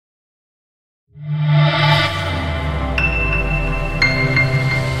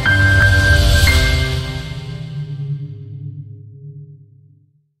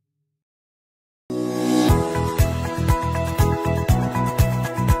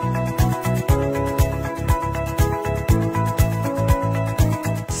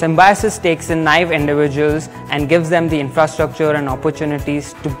Symbiosis takes in naive individuals and gives them the infrastructure and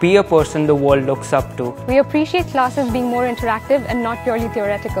opportunities to be a person the world looks up to. We appreciate classes being more interactive and not purely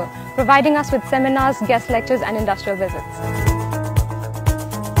theoretical, providing us with seminars, guest lectures and industrial visits.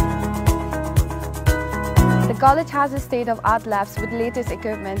 The college has a state-of-art labs with latest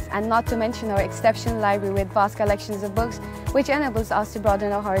equipment, and not to mention our exceptional library with vast collections of books, which enables us to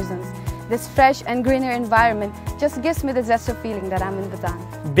broaden our horizons. This fresh and greener environment just gives me the zest of feeling that I'm in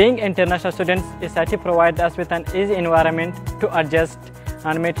Bhutan. Being international students, SIT provides us with an easy environment to adjust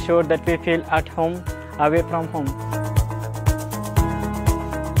and make sure that we feel at home away from home.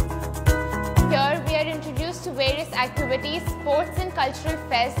 Here we are introduced to various activities, sports and cultural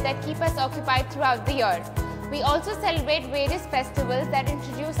fairs that keep us occupied throughout the year. We also celebrate various festivals that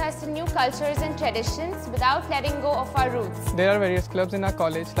introduce us to new cultures and traditions without letting go of our roots. There are various clubs in our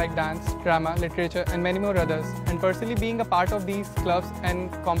college like dance, drama, literature and many more others. And personally, being a part of these clubs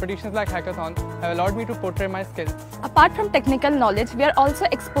and competitions like hackathon have allowed me to portray my skills. Apart from technical knowledge, we are also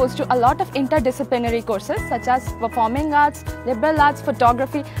exposed to a lot of interdisciplinary courses such as performing arts, liberal arts,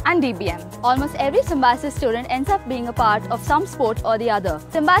 photography and DBM. Almost every Symbiosis student ends up being a part of some sport or the other.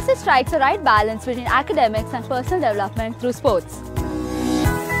 Symbiosis strikes a right balance between academics and personal development through sports.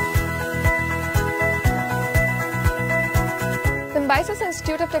 Symbiosis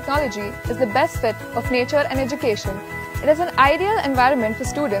Institute of Technology is the best fit of nature and education. It is an ideal environment for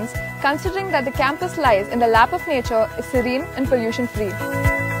students considering that the campus lies in the lap of nature, is serene and pollution-free.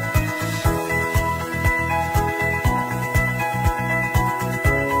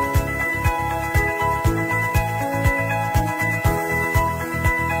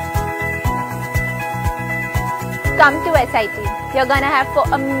 Come to SIT. You're gonna have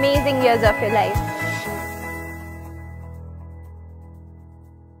 4 amazing years of your life.